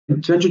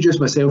To introduce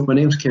myself, my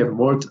name's Kevin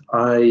Ward.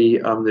 I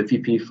am the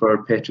VP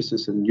for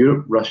Petrosys in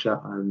Europe,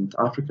 Russia and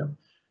Africa.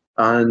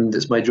 And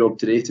it's my job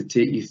today to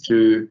take you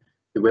through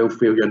the well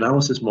failure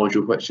analysis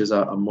module, which is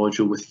a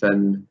module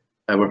within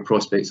our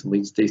prospects and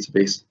leads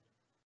database.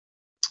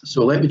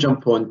 So let me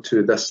jump on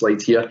to this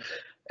slide here.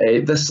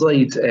 This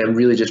slide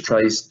really just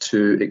tries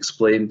to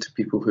explain to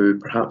people who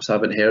perhaps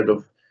haven't heard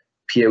of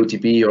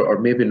PLDB or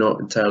maybe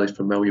not entirely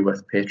familiar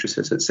with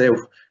Petrosys itself,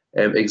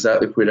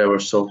 exactly where our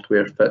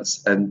software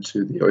fits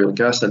into the oil and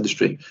gas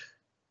industry.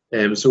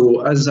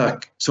 So as a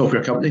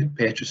software company,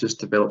 Petrosys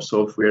develops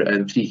software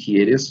in three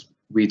key areas.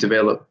 We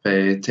develop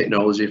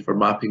technology for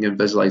mapping and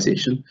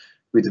visualization.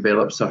 We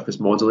develop surface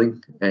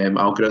modeling,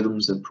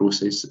 algorithms and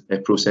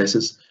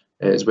processes,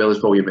 as well as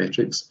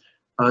volumetrics.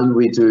 And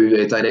we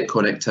do direct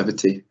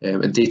connectivity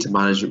and data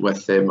management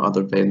with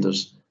other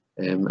vendors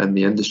in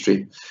the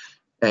industry.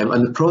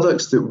 And the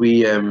products that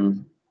we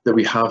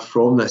have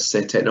from this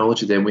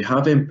technology, then we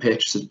have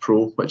Petrosys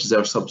Pro, which is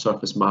our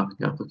subsurface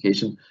mapping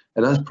application,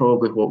 and that's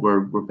probably what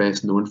we're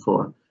best known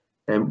for.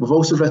 We've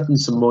also written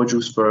some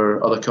modules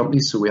for other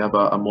companies, so we have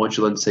a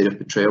module inside of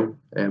Petrel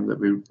that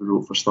we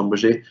wrote for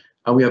Schlumberger,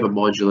 and we have a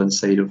module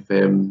inside of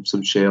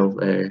some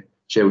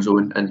Shell's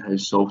own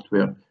in-house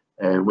software,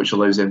 which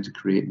allows them to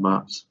create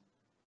maps.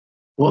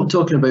 What I'm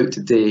talking about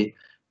today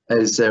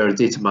is our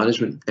data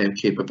management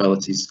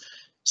capabilities.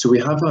 So we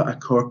have a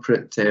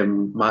corporate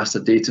master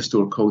data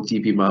store called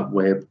DB Map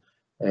Web,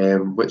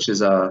 which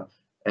is a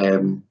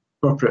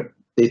corporate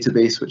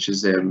database which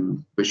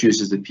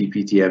uses the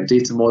PPDM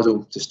data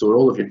model to store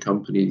all of your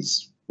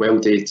company's well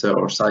data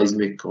or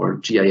seismic or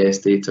GIS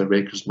data,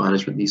 records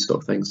management, these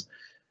sort of things.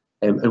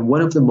 And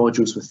one of the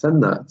modules within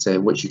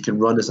that, which you can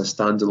run as a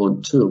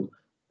standalone tool,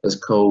 is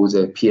called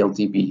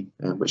PLDB,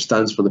 which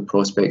stands for the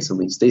Prospects and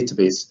Leads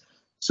Database.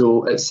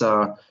 So it's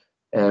a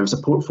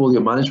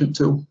portfolio management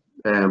tool.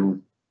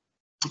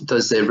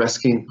 Does the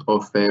risking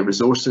of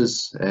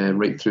resources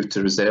right through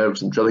to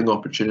reserves and drilling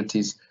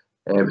opportunities,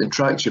 and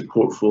tracks your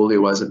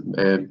portfolio as it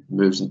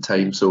moves in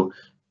time. So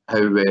how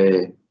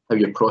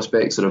your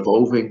prospects are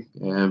evolving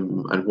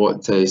and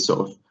what sort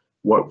of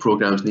work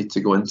programs need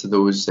to go into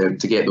those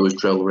to get those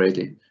drill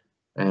ready.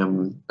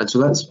 And so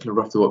that's kind of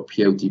roughly what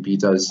PLDB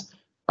does.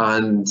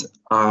 And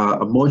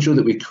a module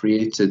that we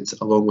created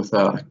along with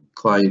a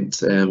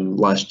client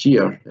last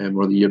year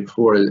or the year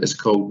before is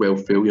called well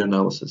failure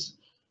analysis.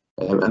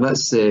 And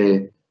that's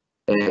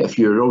if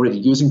you're already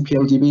using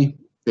PLDB,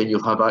 then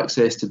you'll have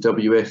access to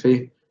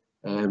WFA.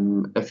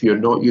 If you're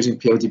not using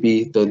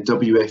PLDB, then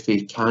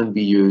WFA can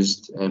be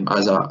used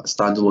as a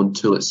standalone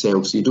tool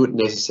itself. So you don't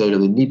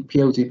necessarily need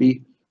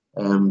PLDB,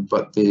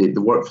 but the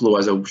workflow,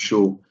 as I'll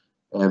show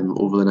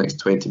over the next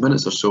 20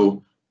 minutes or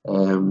so,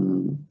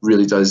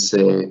 really does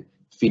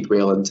feed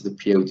well into the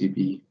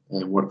PLDB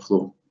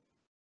workflow.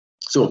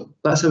 So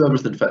that's how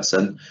everything fits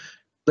in.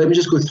 Let me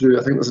just go through,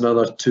 I think there's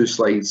another 2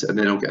 slides and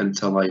then I'll get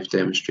into a live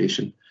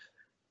demonstration.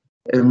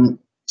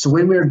 So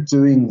when we're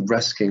doing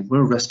risking,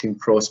 we're risking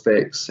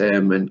prospects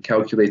and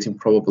calculating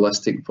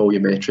probabilistic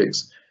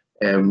volumetrics,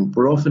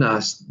 we're often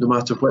asked, no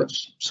matter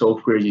which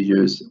software you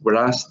use, we're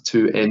asked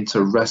to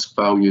enter risk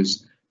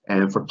values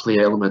for play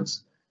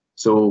elements.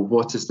 So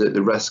what is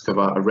the risk of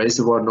a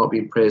reservoir not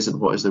being present?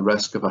 What is the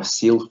risk of a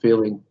seal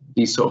failing?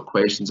 These sort of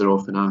questions are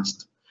often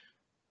asked.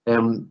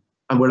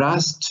 And we're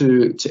asked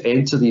to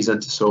enter these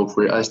into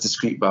software as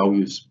discrete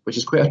values, which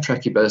is quite a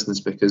tricky business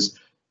because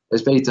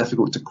it's very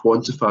difficult to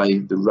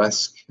quantify the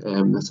risk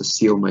that a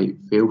seal might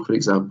fail, for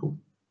example.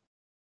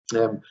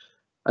 And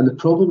the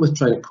problem with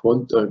trying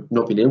to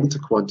not being able to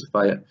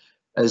quantify it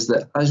is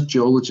that as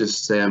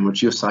geologists or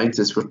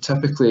geoscientists, we're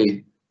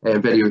typically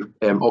very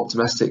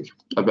optimistic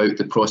about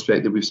the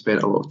prospect that we've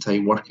spent a lot of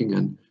time working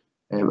in.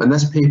 And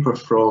this paper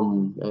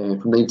from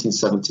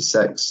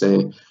 1976,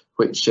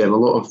 which a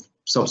lot of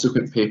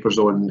subsequent papers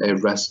on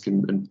risk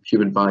and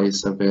human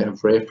bias have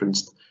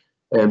referenced,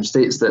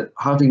 states that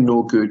having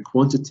no good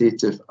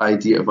quantitative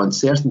idea of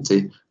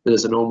uncertainty, there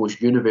is an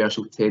almost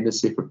universal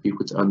tendency for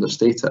people to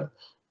understate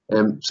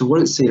it. So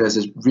what it's saying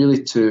is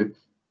really to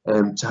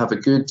have a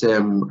good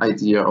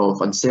idea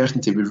of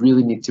uncertainty, we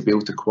really need to be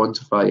able to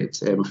quantify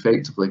it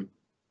effectively.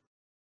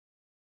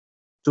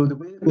 So the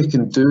way that we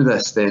can do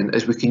this then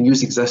is we can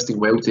use existing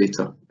well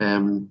data.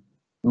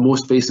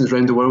 Most basins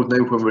around the world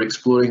now, when we're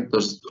exploring,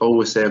 there's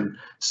always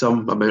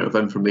some amount of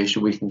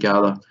information we can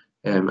gather.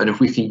 And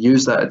if we can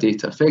use that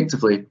data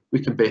effectively, we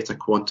can better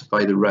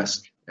quantify the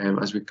risk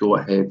as we go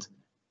ahead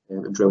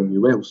and drill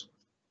new wells.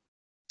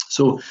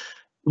 So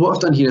what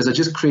I've done here is I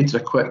just created a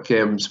quick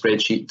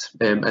spreadsheet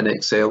in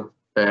Excel.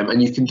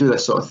 And you can do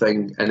this sort of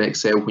thing in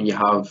Excel when you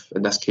have,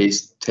 in this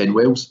case, 10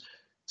 wells.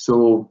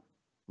 So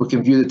we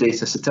can view the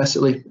data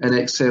statistically in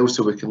Excel,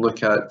 so we can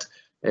look at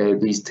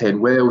these 10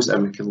 wells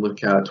and we can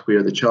look at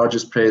where the charge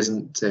is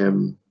present,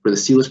 where the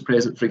seal is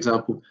present, for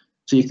example.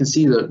 So you can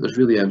see that there's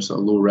really sort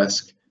of low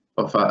risk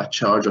of a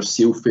charge or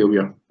seal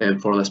failure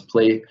for this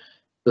play.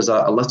 There's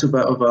a little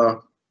bit of a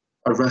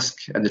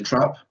risk in the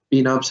trap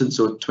being absent,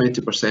 so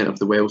 20% of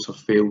the wells have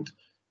failed.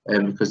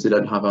 because they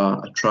didn't have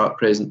a trap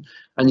present.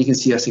 And you can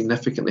see a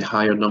significantly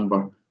higher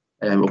number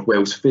of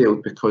wells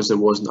failed because there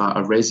wasn't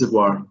a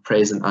reservoir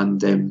present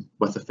and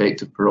with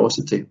effective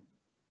porosity.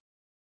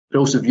 We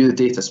also view the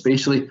data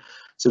spatially,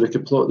 so we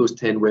can plot those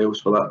 10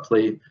 wells for that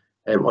play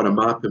on a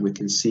map, and we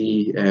can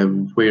see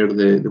where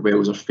the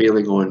wells are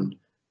failing on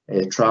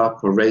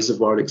trap or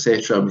reservoir,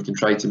 etc. And we can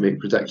try to make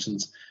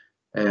predictions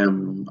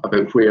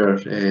about where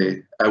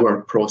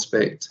our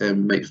prospect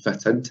might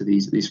fit into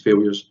these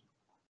failures.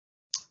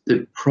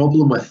 The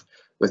problem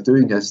with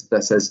doing this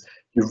is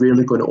you're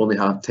really going to only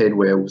have 10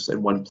 wells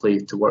in one play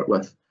to work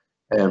with.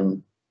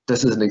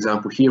 This is an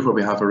example here where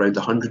we have around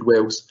 100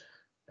 wells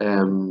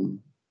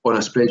on a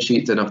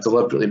spreadsheet, and I've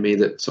deliberately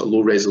made it sort of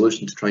low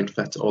resolution to try and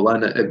fit it all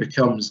in. It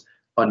becomes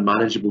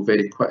unmanageable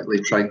very quickly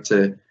trying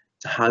to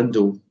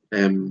handle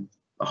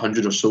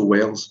 100 or so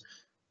wells.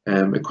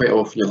 And quite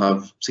often you'll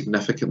have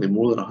significantly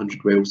more than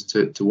 100 wells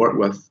to work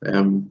with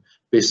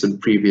based on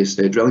previous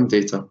drilling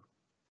data.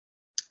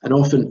 And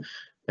often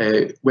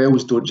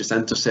wells don't just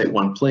intersect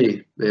one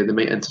play, they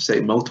might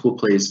intersect multiple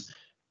plays.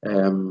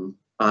 And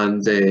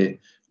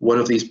one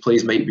of these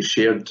plays might be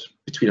shared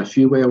between a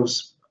few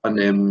wells,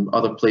 and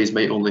other plays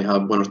might only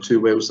have 1 or 2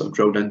 wells that have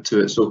drilled into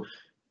it. So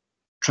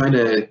trying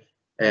to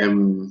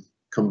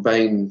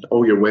combine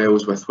all your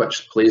wells with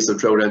which plays they're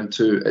drilled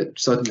into, it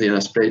suddenly in a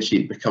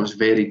spreadsheet becomes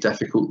very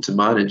difficult to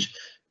manage,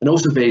 and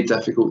also very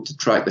difficult to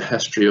track the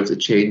history of the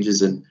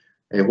changes and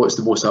what's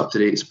the most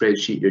up-to-date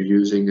spreadsheet you're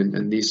using,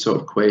 and these sort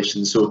of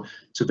questions. So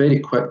very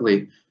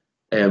quickly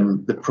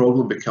the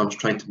problem becomes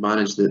trying to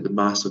manage the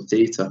mass of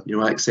data,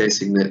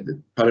 accessing the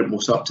current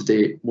most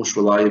up-to-date, most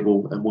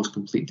reliable and most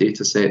complete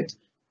data set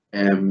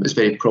is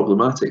very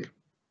problematic.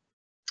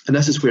 And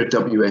this is where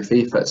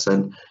WFA fits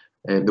in.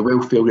 The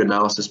well failure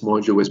analysis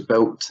module was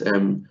built,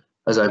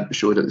 as I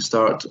showed at the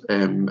start,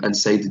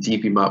 inside the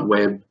DBMAT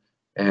web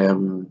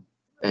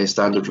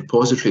standard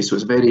repository. So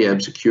it's a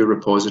very secure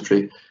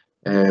repository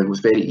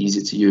with very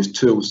easy to use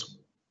tools.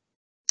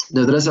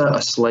 Now there is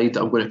a slide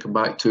that I'm going to come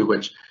back to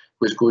which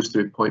goes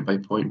through point by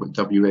point what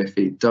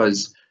WFA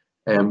does,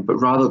 but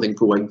rather than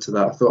go into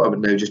that, I thought I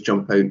would now just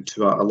jump out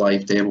to a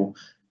live demo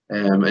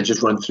and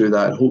just run through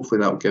that.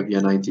 Hopefully that will give you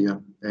an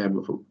idea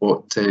of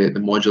what the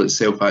module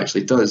itself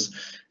actually does.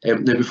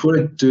 Now before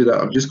I do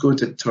that, I'm just going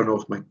to turn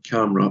off my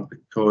camera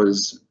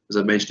because, as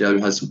I mentioned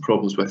earlier, I had some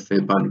problems with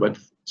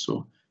bandwidth,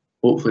 so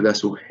hopefully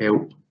this will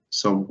help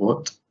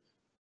somewhat.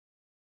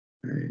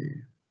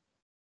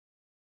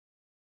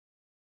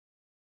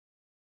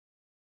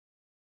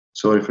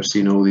 Sorry for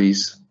seeing all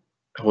these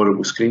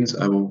horrible screens.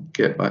 I will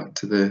get back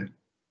to the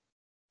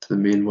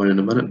main one in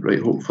a minute. Right,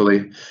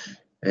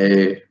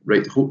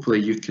 hopefully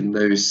you can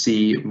now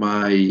see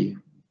my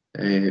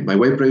my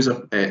web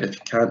browser. If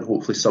you can't,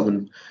 hopefully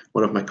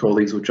one of my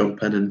colleagues will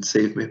jump in and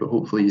save me, but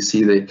hopefully you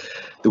see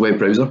the web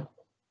browser.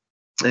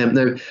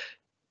 Now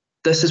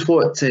this is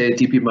what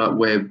DBMAT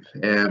web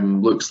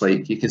looks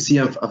like. You can see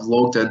I've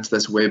logged into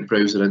this web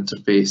browser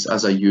interface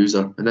as a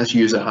user, and this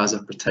user has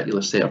a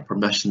particular set of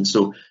permissions.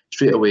 So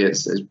straight away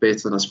it's better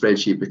than a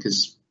spreadsheet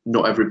because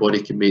not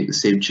everybody can make the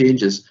same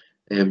changes.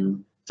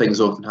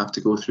 Things often have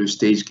to go through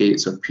stage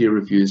gates or peer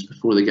reviews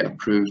before they get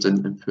approved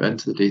and put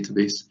into the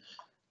database.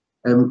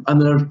 And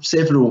there are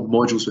several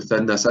modules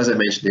within this. As I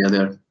mentioned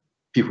earlier,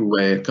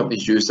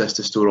 companies use this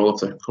to store all of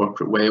their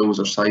corporate wells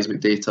or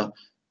seismic data,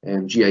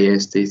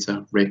 GIS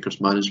data,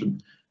 records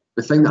management.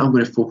 The thing that I'm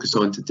going to focus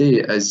on today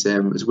is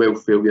well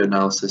failure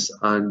analysis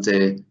and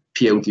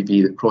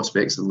PLDB, the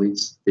prospects and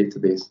leads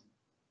database.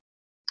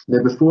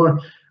 Now before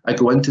I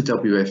go into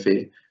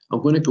WFA,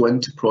 I'm going to go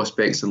into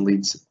prospects and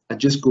leads and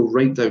just go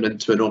right down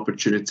into an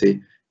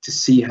opportunity to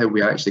see how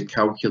we actually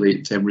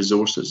calculate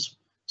resources.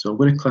 So I'm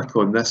going to click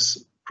on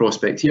this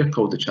prospect here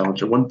called the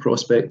Challenger 1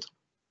 prospect,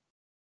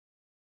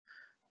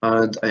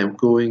 and I am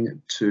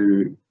going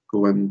to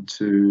go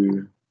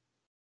into,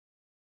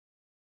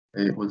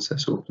 once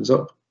this opens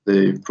up,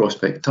 the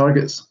prospect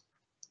targets.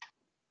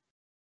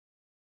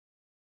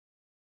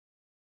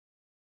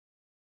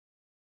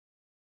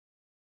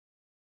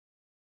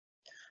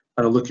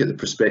 And I'll look at the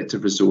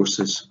prospective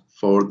resources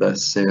for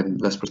this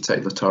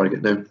particular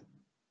target. Now,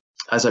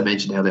 as I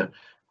mentioned earlier,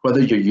 whether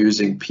you're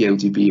using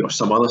PLDB or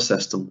some other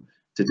system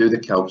to do the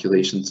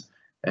calculations,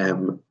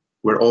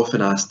 we're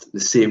often asked the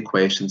same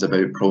questions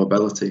about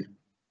probability.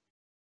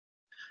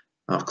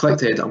 I've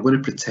clicked edit. I'm going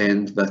to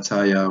pretend that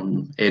I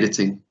am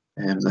editing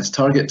this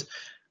target,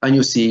 and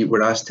you'll see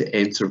we're asked to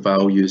enter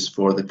values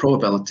for the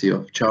probability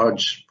of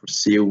charge, for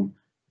seal,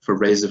 for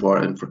reservoir,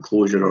 and for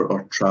closure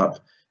or trap.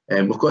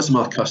 We've got some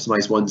other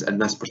customized ones in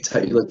this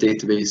particular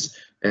database.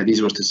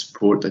 These were to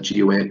support a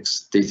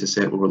GeoX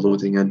dataset we were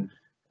loading in.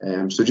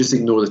 So just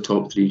ignore the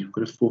top three. I'm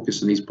going to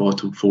focus on these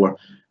bottom four.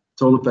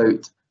 It's all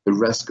about the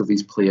risk of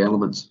these play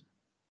elements.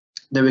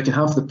 Now we can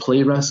have the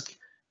play risk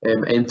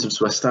entered,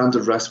 so a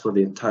standard risk for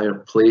the entire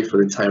play, for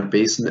the entire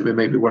basin that we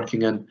might be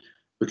working in.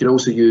 We can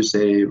also use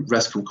a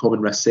risk from common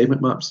risk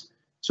segment maps.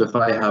 So if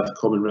I have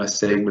common risk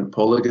segment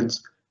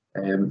polygons,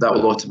 that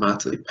will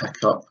automatically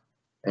pick up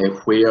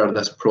where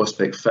this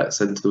prospect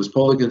fits into those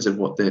polygons and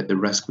what the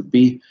risk would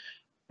be.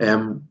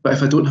 But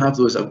if I don't have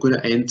those, I'm going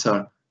to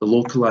enter the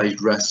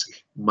localized risk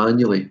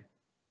manually.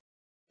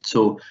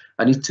 So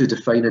I need to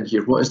define in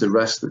here what is the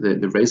risk that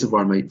the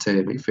reservoir might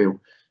fail.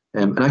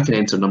 And I can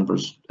enter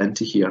numbers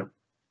into here.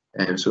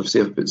 So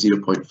say I've put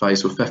 0.5,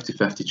 so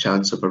 50-50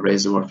 chance of a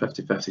reservoir,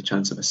 50-50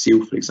 chance of a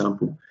seal, for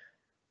example.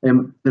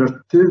 There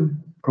are two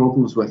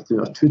problems with,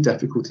 there are two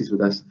difficulties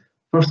with this.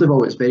 First of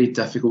all, it's very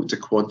difficult to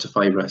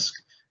quantify risk.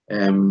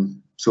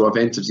 So I've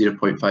entered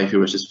 0.5 here,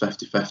 which is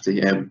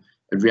 50-50.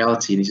 In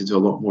reality, you need to do a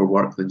lot more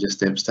work than just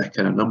stick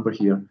in a number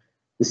here.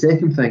 The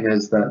second thing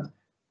is that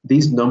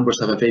these numbers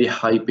have a very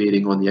high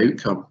bearing on the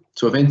outcome.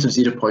 So I've entered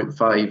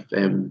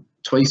 0.5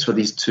 twice for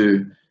these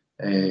two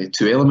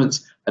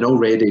elements, and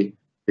already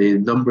the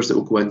numbers that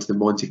will go into the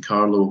Monte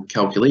Carlo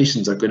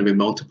calculations are going to be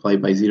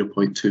multiplied by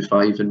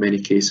 0.25 in many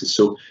cases.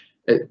 So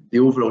the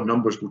overall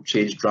numbers will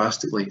change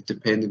drastically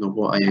depending on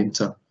what I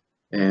enter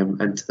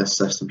into this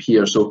system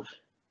here. So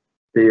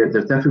they're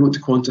difficult to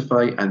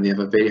quantify, and they have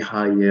a very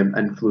high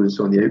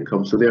influence on the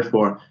outcome. So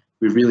therefore,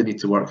 we really need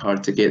to work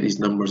hard to get these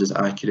numbers as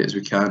accurate as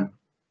we can.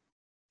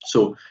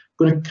 So I'm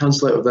going to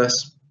cancel out of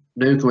this,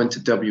 now go into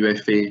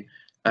WFA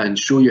and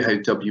show you how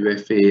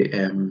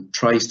WFA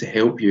tries to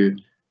help you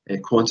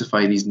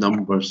quantify these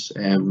numbers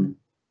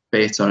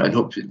better, and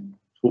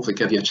hopefully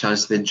give you a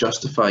chance to then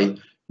justify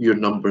your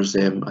numbers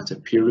at a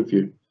peer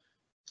review.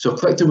 So I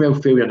clicked on well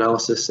failure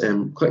analysis,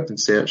 clicked in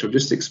search. I'll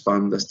just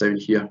expand this down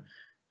here.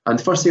 And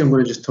the first thing I'm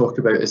going to just talk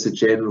about is the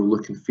general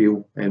look and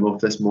feel of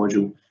this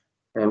module.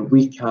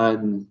 We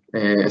can,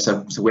 it's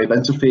a web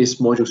interface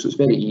module, so it's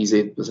very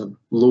easy. There's a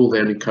low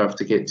learning curve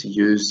to get to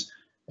use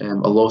a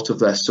lot of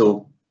this.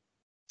 So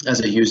as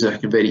a user, I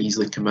can very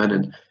easily come in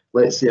and,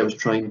 let's say I was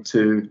trying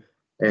to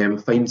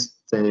find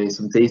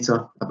some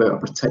data about a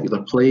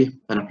particular play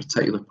in a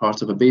particular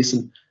part of a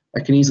basin.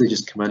 I can easily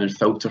just come in and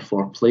filter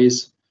for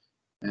plays.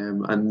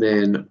 And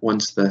then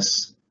once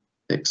this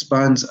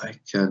expands, I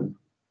can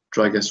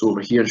drag this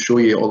over here and show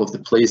you all of the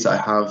plays that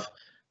I have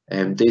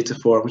data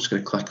for. I'm just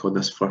going to click on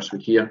this first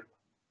one here.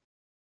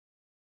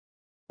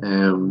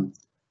 And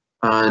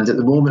at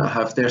the moment I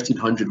have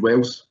 1,300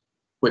 wells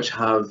which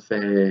have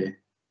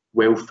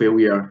well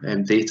failure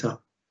data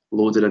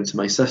loaded into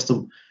my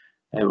system.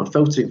 I'm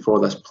filtering for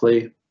this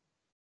play,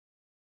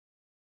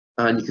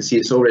 and you can see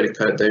it's already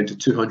cut down to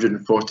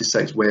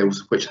 246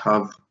 wells which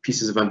have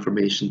pieces of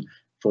information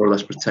for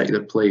this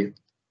particular play.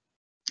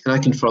 And I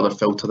can further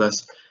filter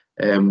this.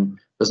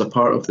 There's a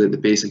part of the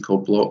basin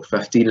called block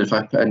 15, and if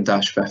I put in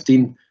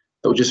 -15,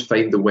 it'll just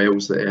find the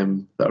wells that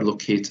are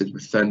located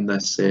within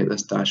this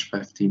this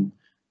 -15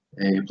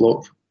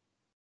 block.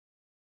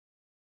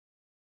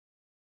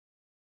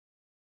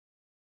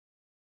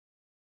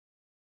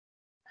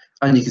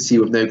 And you can see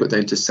we've now got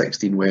down to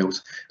 16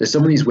 wells. Now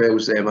some of these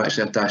wells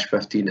actually have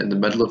 -15 in the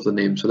middle of the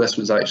name, so this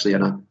one's actually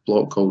in a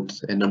block called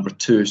number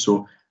 2,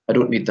 so I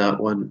don't need that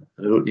one,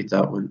 I don't need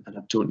that one, and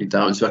I don't need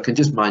that one, so I can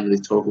just manually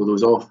toggle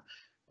those off.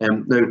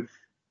 Now,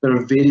 there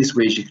are various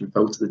ways you can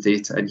filter the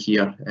data in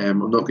here.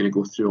 I'm not going to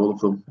go through all of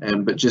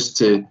them, but just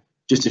to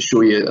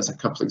show you as a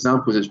couple of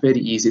examples, it's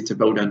very easy to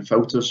build in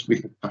filters. We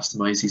can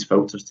customize these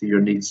filters to your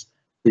needs,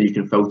 so you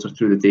can filter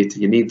through the data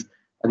you need,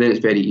 and then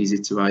it's very easy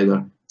to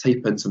either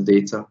type in some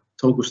data,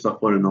 toggle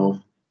stuff on and off,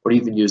 or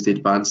even use the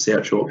advanced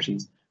search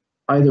options.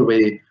 Either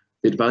way,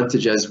 the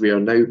advantage is we are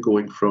now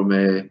going from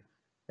a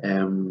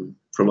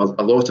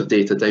lot of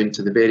data down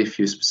to the very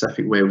few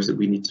specific wells that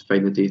we need to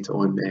find the data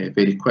on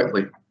very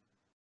quickly.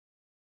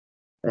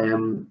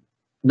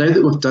 Now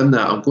that we've done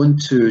that, I'm going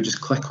to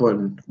just click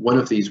on one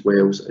of these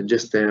wells and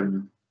just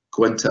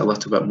go into a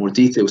little bit more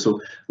detail.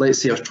 So let's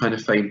say I was trying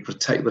to find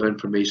particular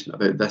information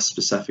about this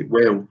specific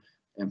well.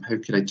 How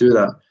can I do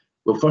that?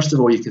 Well, first of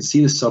all, you can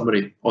see the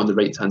summary on the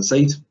right hand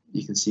side.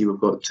 You can see we've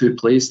got 2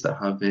 plays that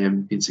have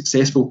been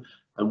successful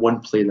and 1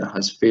 play that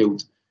has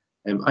failed.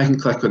 I can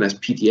click on this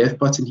PDF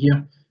button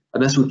here,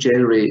 and this will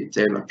generate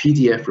a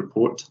PDF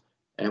report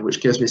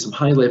which gives me some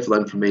high level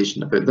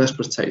information about this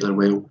particular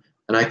well,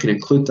 and I can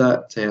include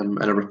that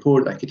in a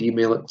report. I could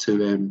email it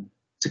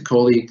to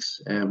colleagues,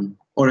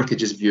 or I could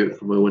just view it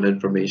from my own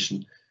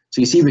information.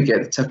 So you see we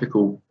get the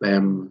typical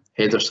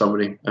header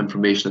summary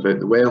information about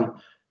the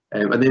well,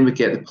 and then we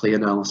get the play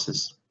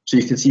analysis. So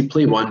you can see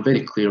play 1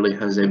 very clearly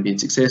has been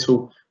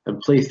successful,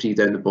 and play 3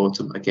 down the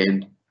bottom,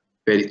 again,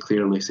 very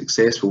clearly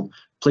successful.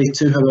 Play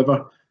 2,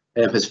 however,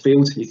 has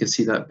failed. You can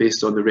see that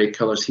based on the red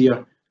colours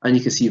here, and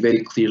you can see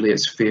very clearly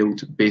it's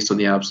failed based on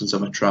the absence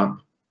of a trap.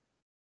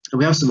 And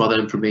we have some other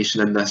information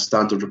in this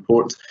standard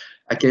report.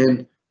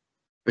 Again,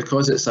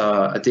 because it's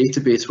a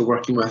database we're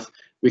working with,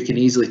 we can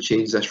easily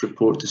change this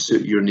report to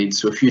suit your needs.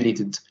 So if you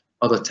needed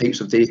other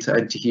types of data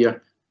into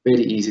here,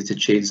 very easy to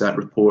change that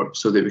report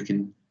so that we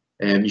can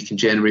you can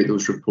generate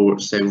those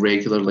reports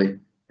regularly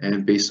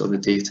based on the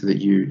data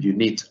that you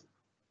need.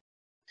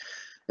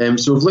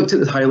 So we've looked at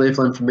the high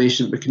level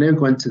information. We can now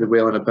go into the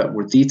well in a bit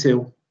more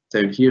detail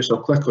down here. So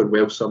I'll click on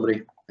well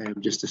summary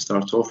just to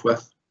start off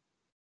with.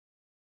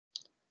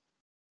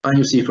 And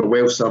you'll see for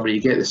well summary,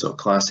 you get the sort of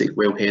classic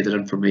well header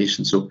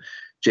information. So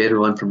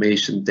general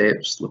information,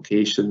 depths,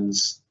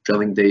 locations,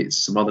 drilling dates,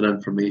 some other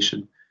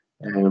information,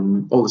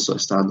 all the sort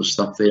of standard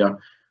stuff there.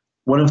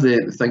 One of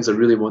the things I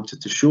really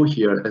wanted to show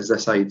here is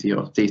this idea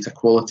of data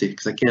quality,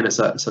 because again,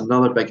 it's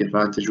another big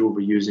advantage over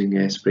using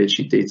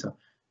spreadsheet data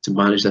to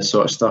manage this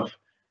sort of stuff.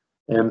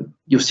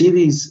 You'll see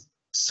these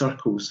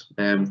circles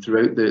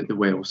throughout the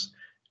wells.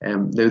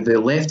 Now, the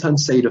left-hand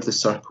side of the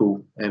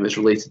circle is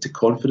related to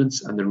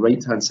confidence, and the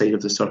right-hand side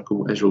of the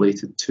circle is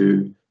related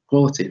to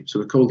quality. So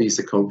we call these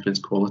the confidence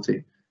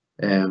quality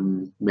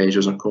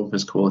measures or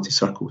confidence quality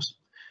circles.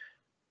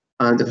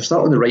 And if I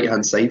start on the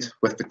right-hand side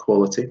with the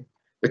quality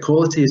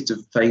is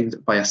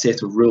defined by a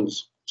set of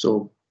rules.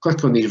 So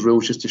click on these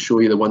rules just to show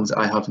you the ones that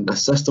I have in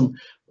this system.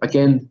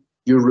 Again,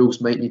 your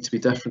rules might need to be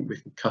different. We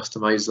can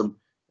customize them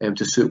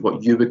to suit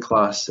what you would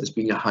class as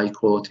being a high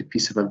quality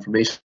piece of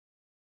information.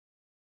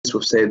 So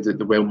we've said that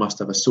the well must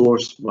have a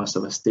source, must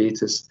have a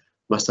status,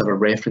 must have a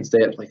reference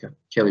depth, like a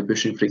Kelly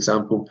bushing, for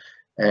example,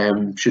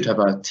 should have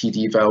a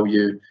TD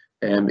value,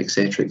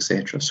 etc.,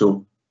 etc.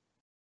 So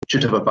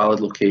should have a valid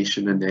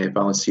location and a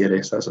valid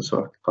CRS. That's a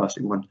sort of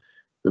classic one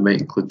we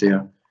might include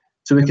there.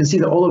 So we can see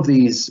that all of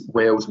these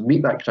wells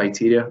meet that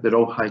criteria. They're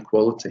all high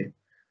quality.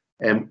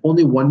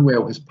 Only one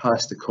well has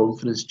passed the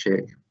confidence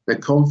check. The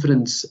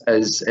confidence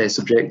is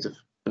subjective,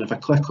 and if I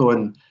click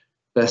on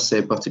this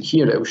button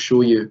here, it will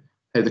show you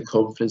how the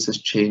confidence has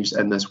changed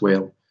in this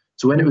well.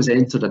 So when it was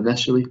entered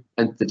initially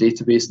into the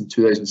database in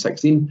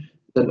 2016,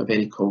 it didn't have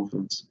any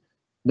confidence.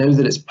 Now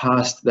that it's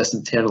passed this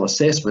internal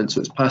assessment,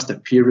 so it's passed a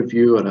peer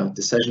review or a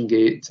decision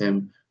gate,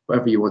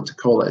 whatever you want to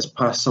call it, it's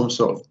passed some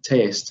sort of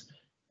test.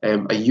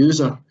 A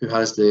user who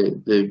has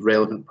the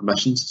relevant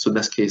permissions, so in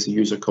this case a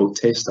user called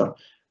tester,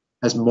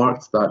 has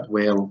marked that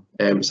well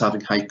as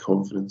having high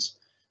confidence.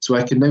 So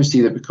I can now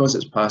see that because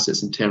it's passed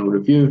its internal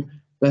review,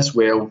 this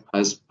well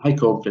has high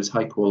confidence,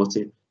 high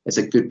quality. It's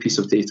a good piece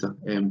of data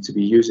to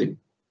be using.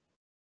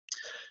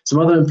 Some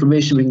other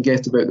information we can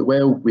get about the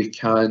well, we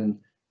can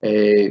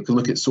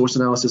look at source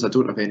analysis. I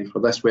don't have any for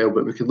this well,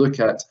 but we can look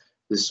at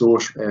the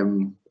source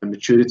and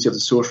maturity of the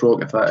source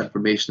rock if that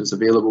information is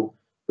available.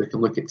 We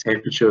can look at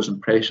temperatures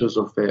and pressures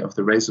of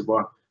the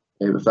reservoir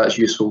if that's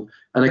useful.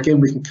 And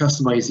again, we can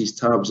customize these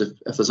tabs if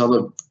there's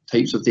other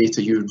types of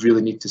data you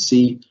really need to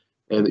see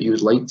that you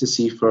would like to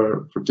see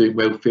for doing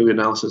well failure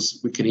analysis.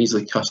 We can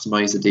easily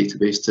customize the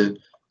database to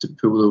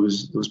pull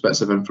those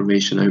bits of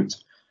information out.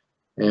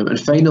 And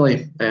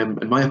finally,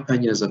 in my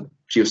opinion, as a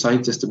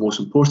geoscientist, the most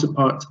important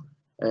part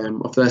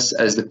of this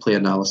is the play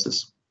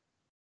analysis.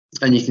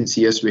 And you can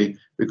see as we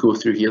go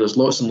through here, there's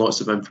lots and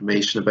lots of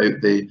information about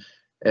the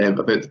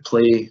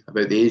play,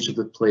 about the age of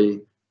the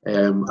play,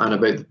 and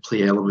about the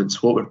play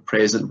elements, what were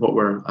present, what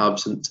were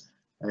absent.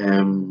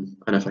 And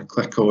if I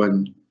click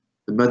on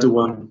the middle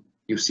one,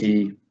 you'll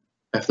see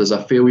if there's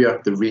a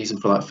failure, the reason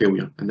for that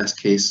failure. In this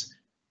case,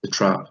 the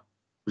trap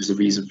was the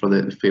reason for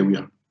the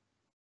failure.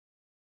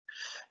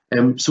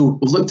 So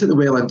we've looked at the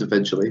well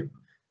individually.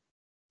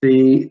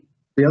 The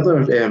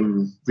other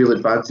real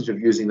advantage of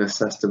using this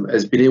system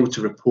is being able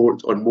to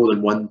report on more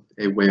than one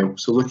well.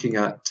 So looking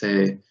at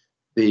the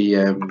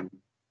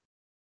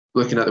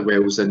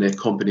wells in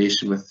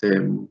combination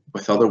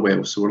with other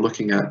wells. So we're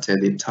looking at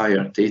the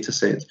entire data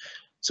set.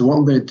 So what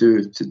I'm going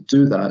to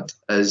do that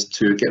is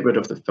to get rid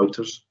of the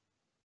filters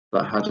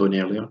that I had on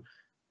earlier,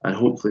 and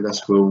hopefully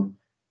this will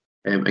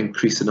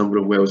increase the number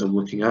of wells I'm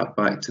looking at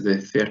back to the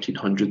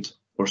 1300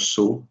 or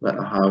so that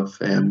I have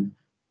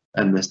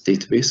in this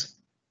database.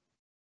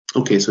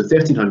 Okay, so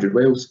 1300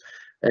 wells.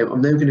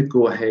 I'm now going to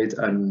go ahead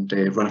and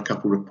run a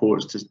couple of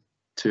reports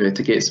to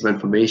get some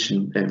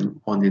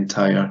information on the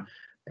entire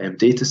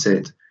data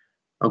set.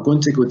 I'm going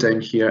to go down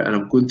here and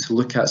I'm going to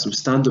look at some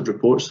standard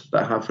reports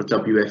that I have for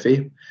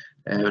WFA.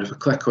 And if I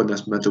click on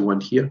this middle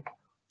one here,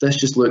 this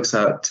just looks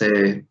at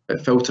it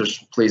filters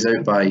plays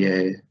out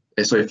by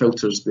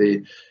filters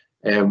the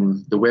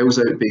wells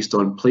out based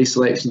on place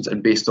selections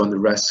and based on the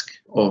risk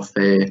of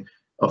the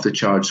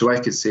charge. So I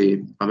could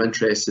say I'm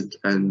interested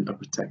in a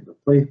particular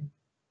play,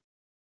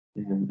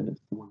 and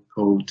it's the one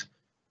called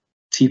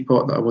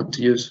Teapot that I want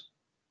to use.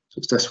 So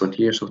it's this one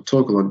here. So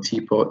toggle on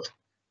Teapot,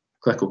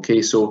 click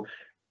OK. So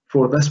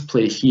for this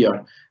play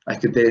here, I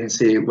could then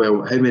say,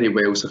 well, how many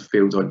wells have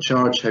failed on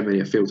charge, how many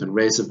have failed on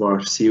reservoir,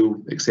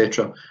 seal,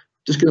 etc.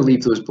 Just going to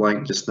leave those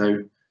blank just now.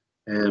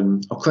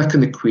 I'll click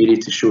on the query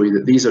to show you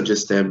that these are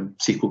just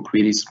SQL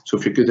queries. So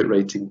if you're good at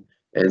writing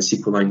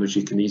SQL language,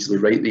 you can easily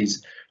write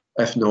these.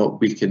 If not,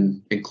 we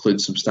can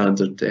include some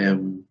standard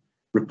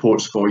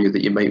reports for you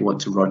that you might want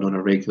to run on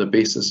a regular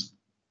basis.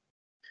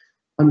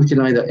 And we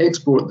can either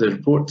export the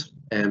report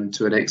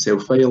to an Excel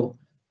file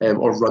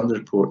or run the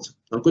report.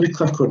 I'm going to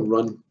click on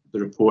run the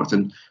report,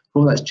 and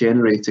while that's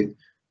generating,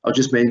 I'll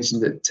just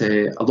mention that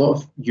a lot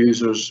of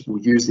users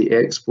will use the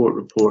export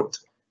report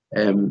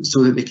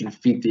so that they can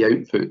feed the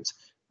output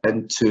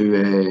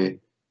into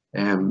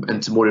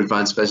more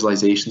advanced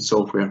visualization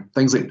software.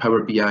 Things like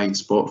Power BI and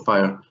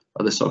Spotfire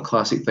are the sort of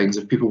classic things.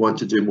 If people want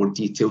to do more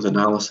detailed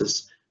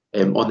analysis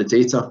on the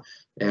data,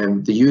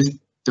 they use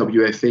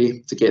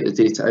WFA to get the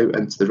data out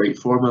into the right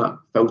format,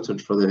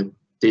 filtered for the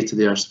data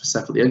they are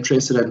specifically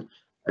interested in,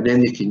 and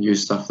then they can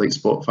use stuff like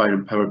Spotfire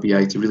and Power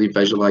BI to really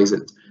visualize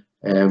it,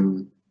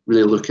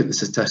 really look at the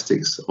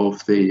statistics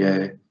of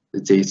the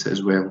data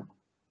as well.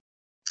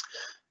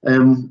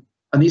 And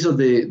these are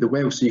the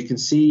wells. So you can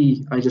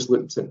see, I just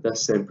looked at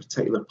this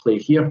particular play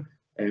here,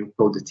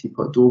 called the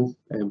Teapot Dome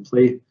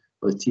play,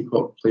 or the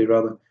Teapot play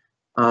rather,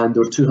 and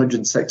there are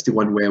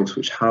 261 wells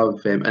which have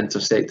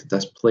intersected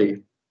this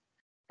play.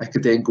 I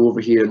could then go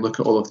over here and look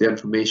at all of the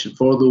information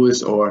for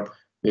those, or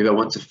maybe I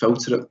want to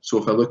filter it. So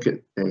if I look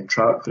at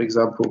trap, for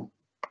example,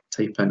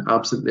 type in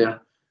absent there,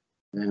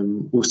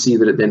 we'll see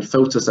that it then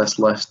filters this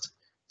list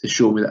to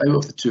show me that out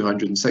of the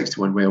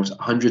 261 wells,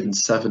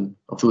 107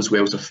 of those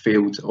wells have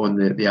failed on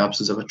the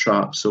absence of a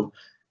trap. So,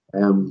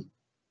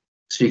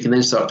 so you can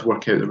then start to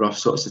work out the rough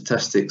sort of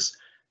statistics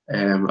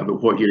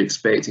about what you're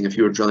expecting if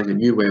you're drilling a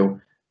new well.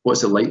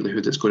 What's the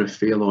likelihood it's going to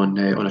fail on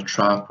a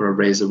trap or a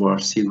reservoir,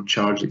 sealed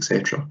charge,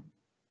 etc.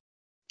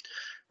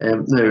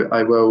 Now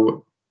I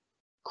will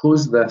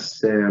close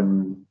this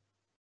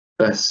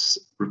this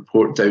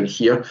report down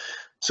here.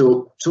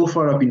 So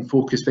far I've been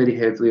focused very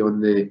heavily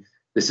on the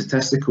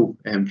statistical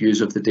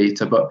views of the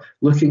data, but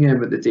looking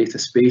at the data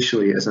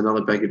spatially is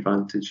another big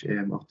advantage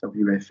of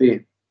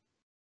WFA.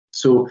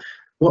 So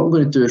what I'm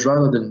going to do is,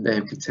 rather than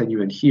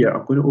continue in here,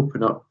 I'm going to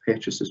open up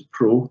Petrosys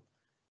Pro,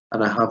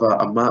 and I have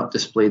a map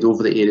displayed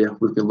over the area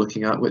we've been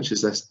looking at, which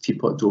is this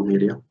Teapot Dome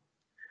area.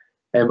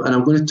 And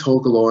I'm going to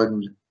toggle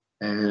on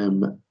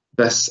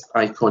this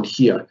icon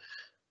here.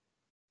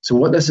 So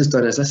what this has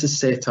done is this has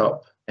set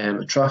up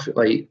a traffic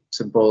light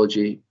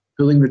symbology,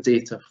 pulling the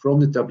data from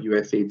the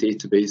WFA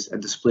database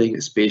and displaying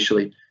it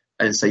spatially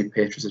inside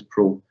Petrosys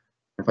Pro.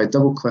 If I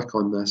double click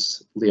on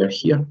this layer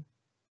here,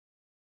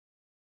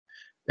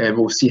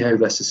 we'll see how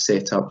this is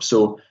set up.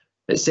 So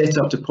it's set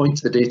up to point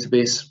to the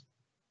database.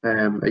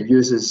 It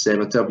uses a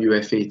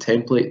WFA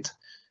template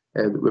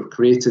that we've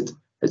created.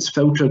 It's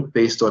filtered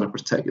based on a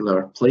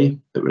particular play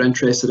that we're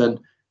interested in,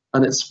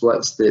 and it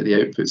splits the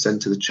outputs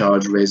into the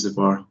charge,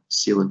 reservoir,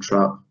 seal and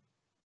trap.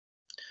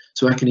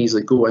 So I can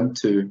easily go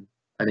into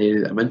an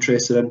area that I'm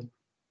interested in,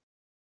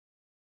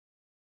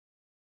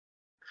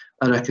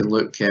 and I can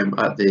look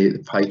at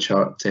the pie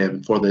chart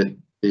for the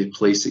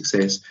play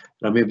success.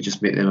 And I'll maybe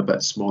just make them a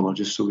bit smaller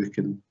just so we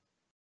can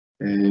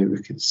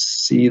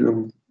see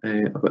them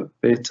a bit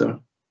better.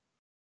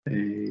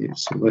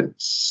 So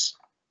let's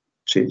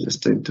change this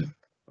down to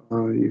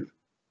 5.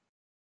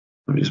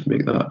 Let me just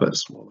make that a bit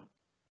smaller.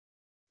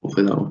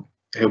 Hopefully that will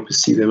help us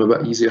see them a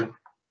bit easier.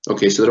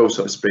 Okay, so they're all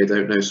sort of spread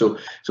out now. So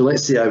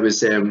let's say I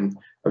was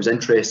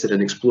interested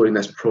in exploring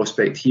this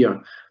prospect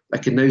here. I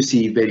can now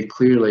see very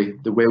clearly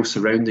the wells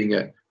surrounding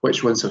it,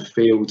 which ones have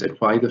failed and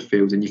why they've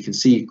failed. And you can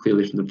see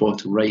clearly from the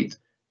bottom right,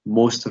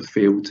 most have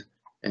failed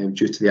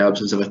due to the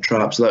absence of a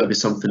trap. So that would be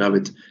something I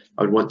would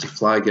want to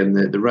flag in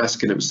the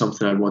risk, and it was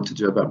something I'd want to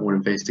do a bit more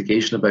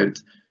investigation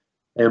about.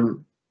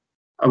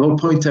 I will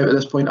point out at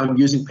this point, I'm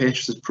using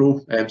Petrosys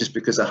Pro just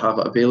because I have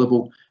it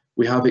available.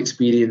 We have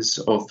experience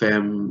of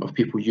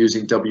people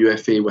using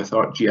WFA with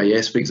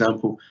ArcGIS, for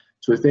example.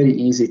 So it's very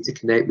easy to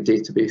connect the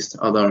database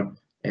to other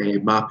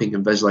mapping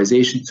and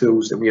visualization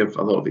tools, and we have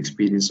a lot of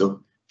experience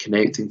of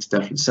connecting to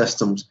different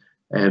systems.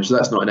 So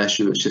that's not an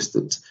issue, it's just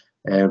that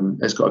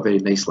it's got a very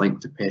nice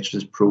link to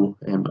Petrosys Pro,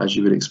 as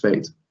you would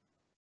expect.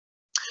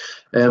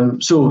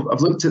 So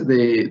I've looked at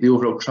the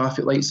overall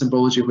traffic light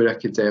symbology, where I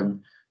could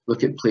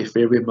look at play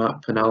fairway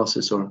map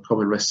analysis or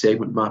common risk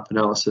segment map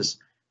analysis.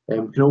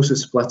 We can also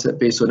split it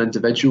based on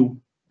individual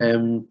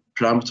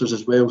parameters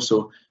as well.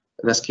 So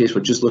in this case,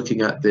 we're just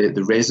looking at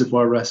the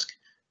reservoir risk.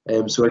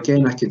 So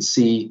again, I can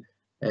see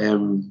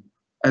in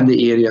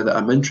the area that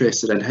I'm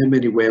interested in how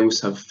many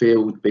wells have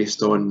failed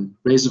based on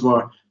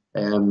reservoir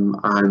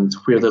and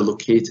where they're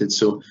located.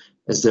 So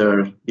is there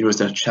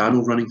a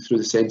channel running through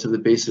the centre of the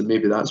basin?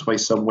 Maybe that's why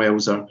some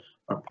wells are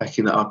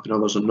picking that up and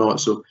others are not.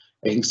 So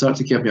it can start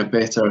to give me a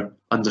better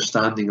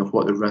understanding of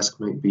what the risk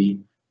might be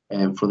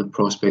for the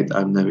prospect that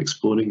I'm now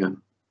exploring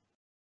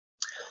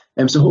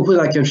in. So hopefully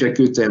that gives you a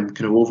good kind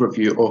of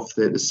overview of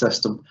the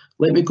system.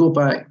 Let me go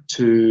back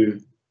to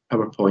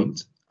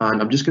PowerPoint,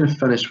 and I'm just going to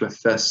finish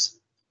with this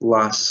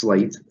last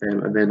slide,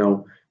 and then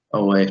I'll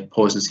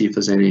pause and see if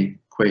there's any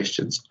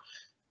questions.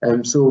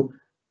 So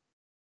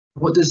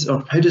how does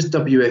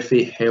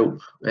WFA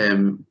help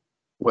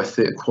with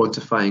the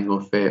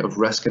quantifying of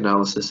risk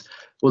analysis?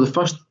 Well, the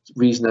first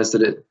reason is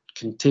that it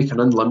can take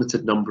an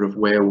unlimited number of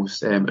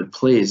wells and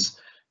plays.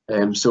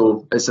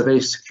 So it's a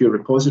very secure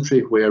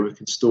repository where we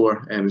can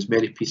store as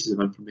many pieces of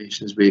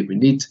information as we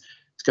need.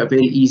 It's got a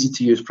very easy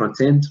to use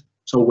front end.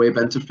 It's all web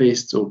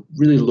interfaced, so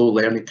really low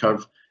learning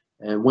curve.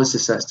 And once the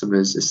system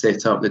is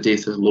set up, the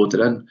data is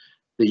loaded in,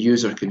 the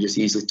user can just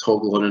easily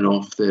toggle on and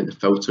off the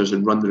filters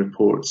and run the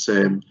reports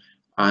and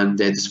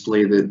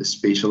display the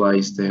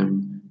spatialized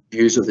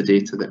views of the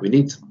data that we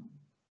need.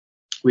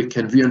 We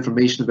can view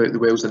information about the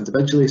wells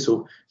individually,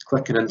 so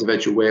click on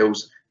individual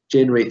wells,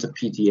 generate a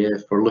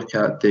PDF, or look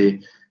at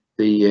the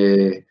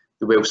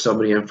well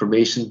summary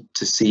information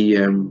to see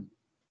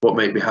what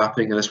might be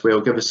happening in this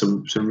well, give us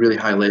some really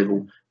high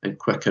level and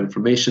quick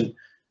information.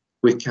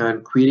 We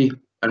can query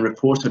and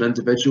report on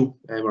individual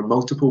or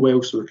multiple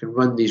wells, so we can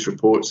run these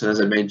reports, and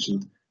as I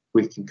mentioned,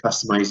 we can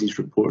customize these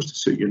reports to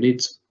suit your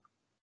needs.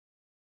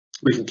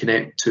 We can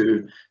connect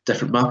to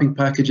different mapping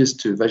packages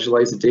to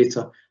visualize the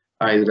data,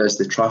 either as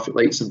the traffic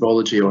light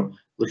symbology or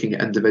looking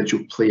at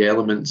individual play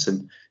elements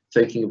and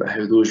thinking about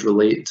how those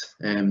relate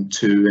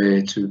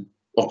to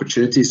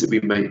opportunities that we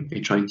might be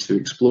trying to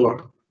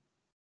explore.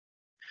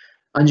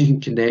 And you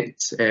can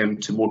connect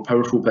to more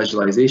powerful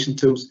visualization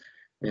tools.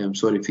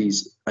 Sorry if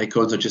these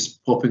icons are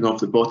just popping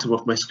off the bottom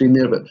of my screen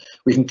there, but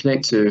we can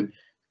connect to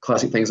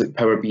classic things like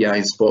Power BI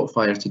and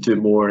Spotfire to do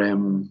more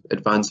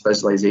advanced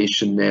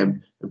visualization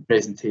and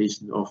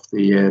presentation of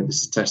the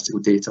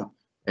statistical data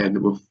that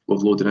we've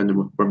loaded in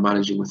and we're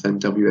managing within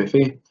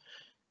WFA.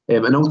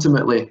 And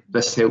ultimately,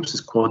 this helps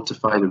us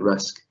quantify the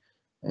risk.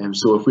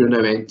 So if we're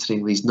now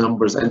entering these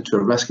numbers into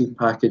a risking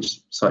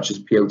package, such as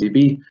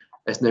PLDB,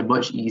 it's now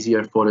much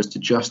easier for us to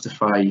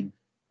justify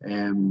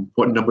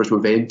what numbers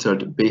we've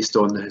entered based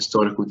on the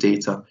historical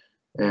data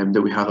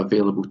that we have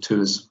available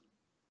to us.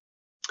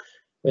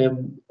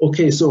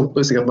 Okay, so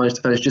looks like I've managed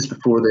to finish just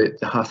before the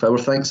half hour.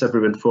 Thanks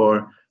everyone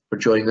for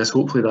joining us.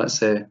 Hopefully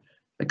that's a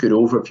good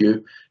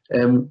overview.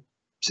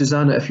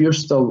 Susanna, if you're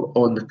still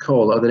on the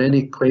call, are there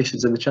any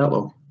questions in the chat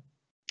log?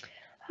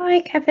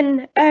 Hi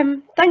Kevin,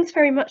 thanks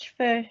very much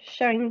for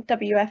showing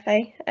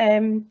WFA.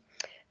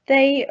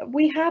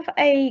 We have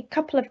a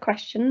couple of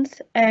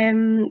questions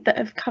that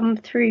have come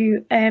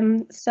through,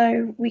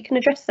 so we can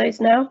address those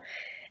now.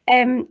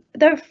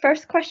 The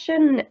first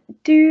question,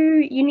 do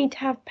you need to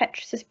have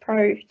Petrosys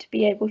Pro to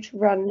be able to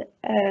run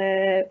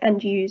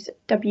and use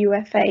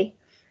WFA?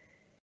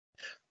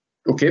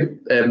 Okay,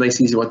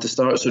 nice easy one to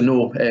start. So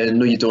no,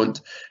 you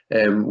don't.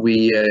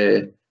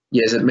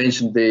 Yeah, as I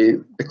mentioned,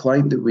 the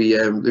client that we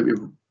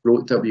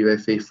wrote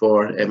WFA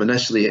for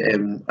initially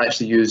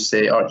actually used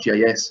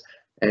ArcGIS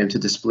to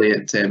display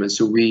it, and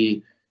so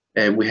we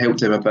helped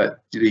them a bit.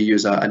 They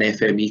use an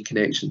FME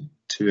connection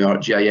to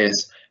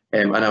ArcGIS,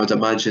 and I would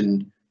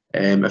imagine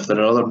if there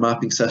are other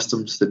mapping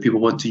systems that people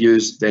want to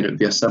use, then it would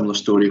be a similar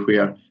story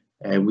where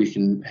we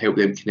can help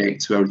them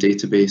connect to our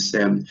database.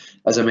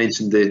 As I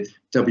mentioned, the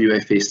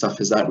WFA stuff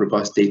has that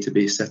robust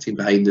database sitting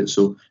behind it,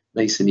 so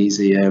nice and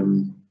easy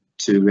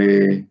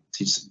to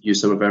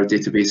use some of our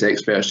database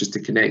experts just to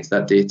connect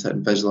that data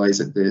and visualize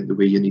it the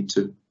way you need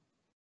to.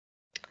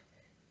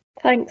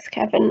 Thanks,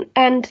 Kevin.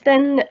 And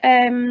then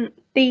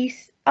the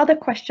other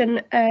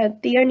question,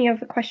 the only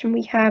other question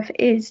we have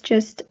is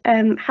just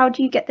how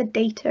do you get the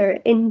data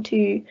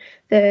into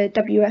the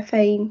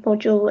WFA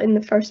module in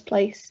the first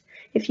place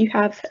if you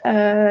have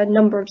a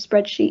number of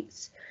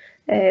spreadsheets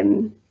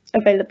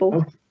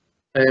available?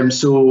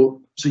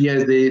 So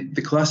yeah,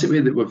 the classic way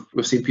that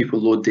we've seen people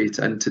load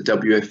data into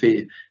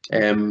WFA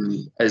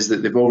is that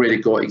they've already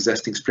got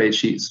existing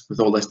spreadsheets with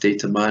all this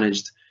data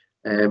managed,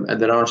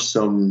 and there are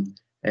some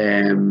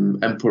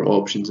import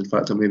options. In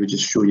fact, I'll maybe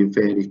just show you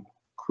very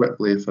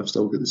quickly if I've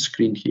still got the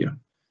screen here.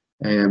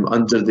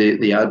 Under the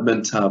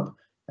admin tab,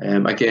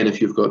 again,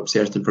 if you've got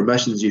certain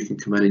permissions, you can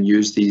come in and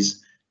use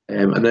these,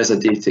 and there's a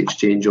data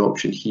exchange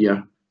option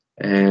here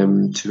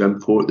to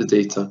import the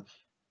data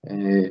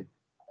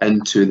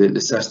into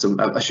the system.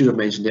 I should have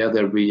mentioned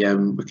earlier,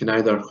 we can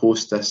either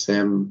host this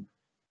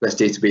this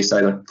database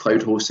either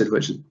cloud hosted,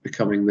 which is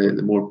becoming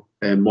the more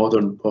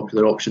modern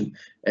popular option,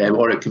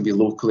 or it can be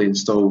locally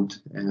installed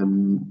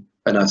in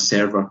a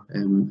server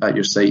at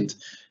your site.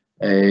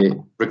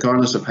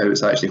 Regardless of how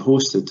it's actually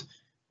hosted,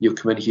 you'll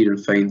come in here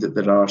and find that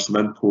there are some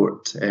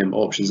import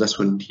options. This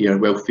one here,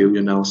 well failure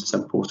analysis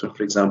importer,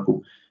 for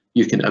example,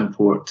 you can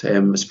import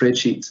a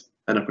spreadsheet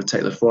in a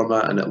particular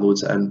format and it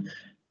loads it in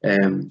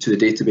to the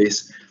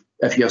database.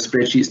 If you have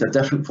spreadsheets in a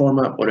different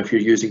format, or if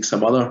you're using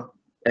some other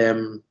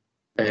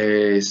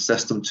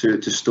system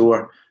to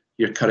store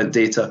your current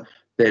data,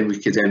 then we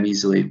could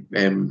easily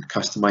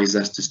customize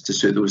this to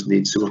suit those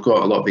needs. So we've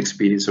got a lot of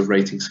experience of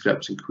writing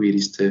scripts and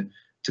queries to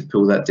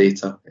pull that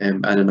data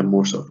and in a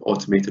more sort of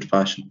automated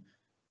fashion.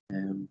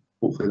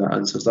 Hopefully that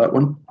answers that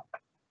one.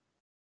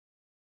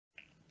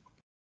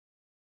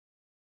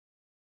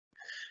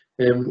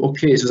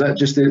 Okay, so is that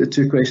just the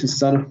two questions,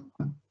 Susanna?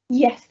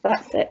 Yes,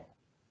 that's it.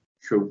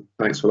 Cool,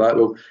 thanks for that.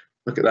 Well,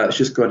 look at that, it's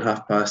just gone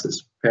 1:30.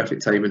 It's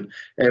perfect timing.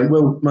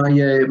 Well, my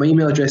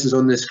email address is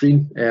on the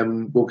screen.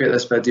 We'll get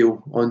this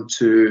video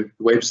onto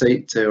the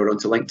website or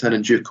onto LinkedIn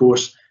in due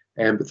course.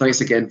 But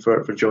thanks again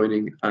for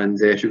joining,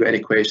 and if you've got any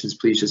questions,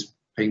 please just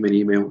ping me an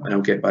email and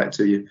I'll get back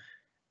to you.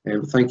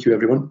 Thank you,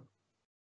 everyone.